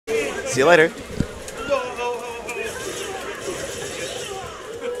See you later.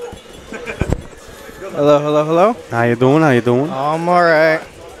 Hello, hello, hello. How you doing? How you doing? I'm alright.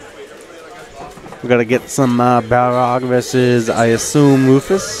 We gotta get some Balrog versus, I assume,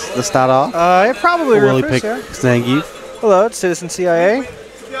 Rufus to start off. Yeah, probably Or will he Rufus, pick yeah. Zangief? Hello, it's Citizen CIA.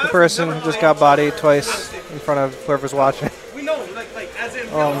 The person who just got bodied twice in front of whoever's watching.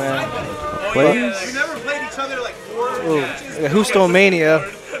 Oh, man. Please? We never played each other like 4 Yeah,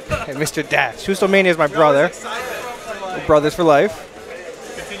 Justomania and MrPlatDash. Justomania is my brother. We're brothers for life.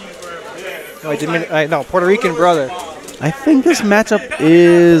 No, Puerto Rican brother. I think this matchup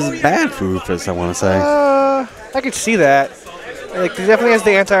is bad for Rufus, I want to say. I could see that. Like, he definitely has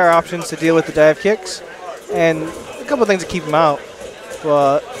the anti-air options to deal with the dive kicks, and a couple things to keep him out.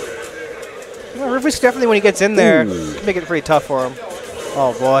 But Rufus definitely, when he gets in there, can make it pretty tough for him.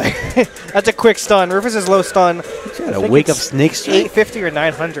 Oh boy, that's a quick stun. Rufus is low stun. Trying to wake up Snake Street? 850 or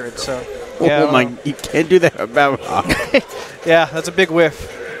 900. So. Yeah, oh my! You can't do that about yeah, that's a big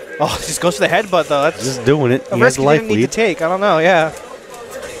whiff. Oh, he just goes for the headbutt though. That's just doing it. A He risk has he life didn't need lead. to take. I don't know. Yeah,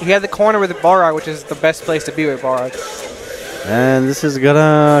 he had the corner with the Balrog, which is the best place to be with Balrog. And this is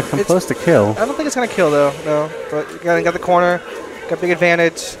gonna come close to kill. I don't think it's gonna kill though. No, but you got the corner, got big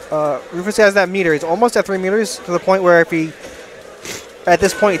advantage. Rufus has that meter. He's almost at 3 meters to the point where if he, at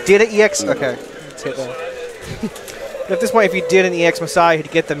this point, did an EX. Okay, let's hit that. At this point, if he did an EX Messiah, he'd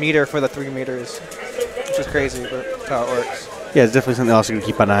get the meter for the 3 meters, which is crazy, but that's how it works. Yeah, it's definitely something else you can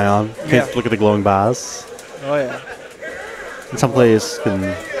keep an eye on. Can't look at the glowing bars. Oh yeah. And some players can.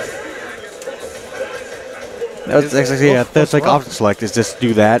 That's actually that's like option select is just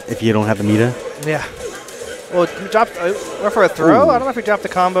do that if you don't have the meter. Yeah. Well, he dropped. Went for a throw. I don't know if he dropped the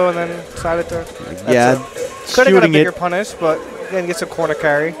combo and then decided to. Yeah, could have got a bigger it. punish, but then gets a corner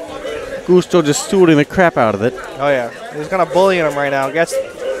carry. Gusto just shooting the crap out of it. Oh yeah, he's kind of bullying him right now. I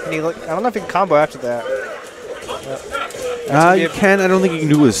don't know if he can combo after that. You can. I don't think you can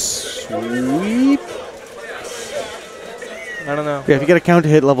do a sweep. I don't know. Yeah, if you get a counter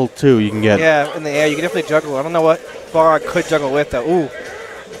hit level 2, you can get. Yeah, in the air, you can definitely juggle. I don't know what Balrog could juggle with though. Ooh,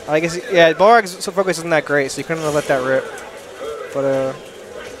 I guess Balrog's focus isn't that great, so you couldn't have let that rip. But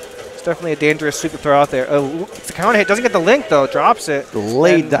it's definitely a dangerous sweep to throw out there. Oh, it's a counter hit. Doesn't get the link though. Drops it.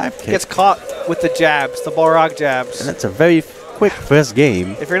 Delayed dive kick. Gets caught with the jabs, the Balrog jabs. And that's a very quick first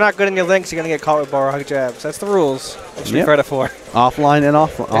game. If you're not good in your links, you're gonna get caught with Balrog jabs. That's the rules. I should be credit for. Offline and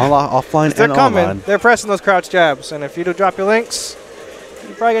offline They're and coming. online. They're pressing those crouch jabs, and if you do drop your links,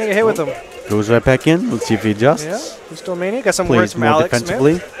 you're probably gonna get hit with them. Goes right back in. Let's see if he adjusts. Yeah, Justomania. Got some Plays words from more Alex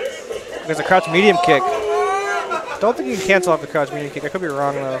defensively. Smith. There's a crouch medium kick. Don't think you can cancel off the crouch medium kick. I could be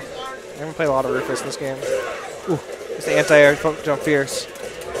wrong though. I haven't played a lot of Rufus in this game. Ooh, it's the anti-air jump fierce.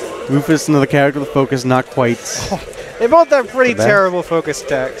 Rufus, another character with focus, not quite. They both have pretty terrible focus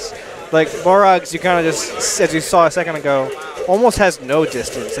attacks. Like Balrog's, you kind of just, as you saw a second ago, almost has no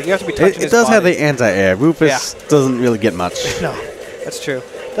distance. Like you have to be touching his It does have body. the anti-air. Rufus doesn't really get much. No, that's true.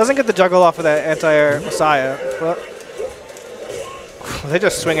 Doesn't get the juggle off of that anti-air Messiah, but they're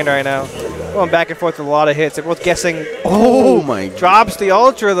just swinging right now. Going back and forth with a lot of hits. They're both guessing. Oh my! Drops the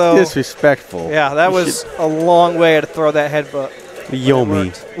ultra though. Disrespectful. Yeah, that was a long way to throw that headbutt.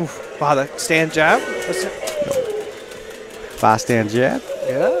 Yomi. Oof. Wow, the stand jab. Fast stand jab.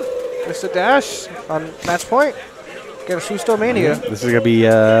 Yeah. MrPlatDash on match point. Get a Justomania. This is gonna be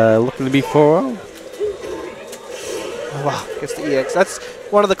looking to be 4-0. Oh, wow, gets the EX. That's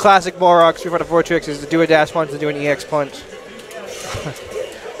one of the classic Balrog Street Fighter 4 tricks, is to do a dash punch and do an EX punch.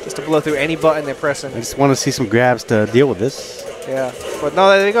 Just to blow through any button they're pressing. I just want to see some grabs to deal with this. Yeah, but no,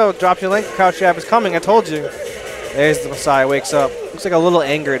 there you go. Drop your link. Crouch jab is coming. I told you. There's the Messiah. Wakes up. Looks like a little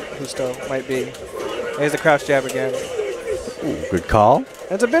angered. Justo might be. There's the crouch jab again. Ooh, good call.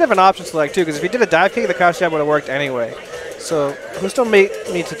 And it's a bit of an option select too, because if he did a dive kick, the crouch jab would have worked anyway. So Justo may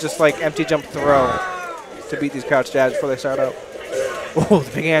need to just like empty jump throw to beat these crouch jabs before they start up. Oh,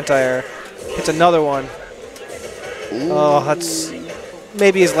 the big anti-air. Hits another one. Oh, that's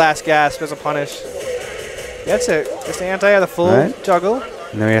maybe his last gasp as a punish. That's it. It's the anti-air, the full juggle.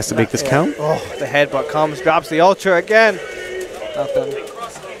 Now he has to make this count. Oh, the headbutt comes, drops the ultra again. Nothing.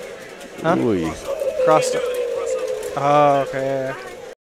 Huh? Ooh. Crossed it. Oh, okay.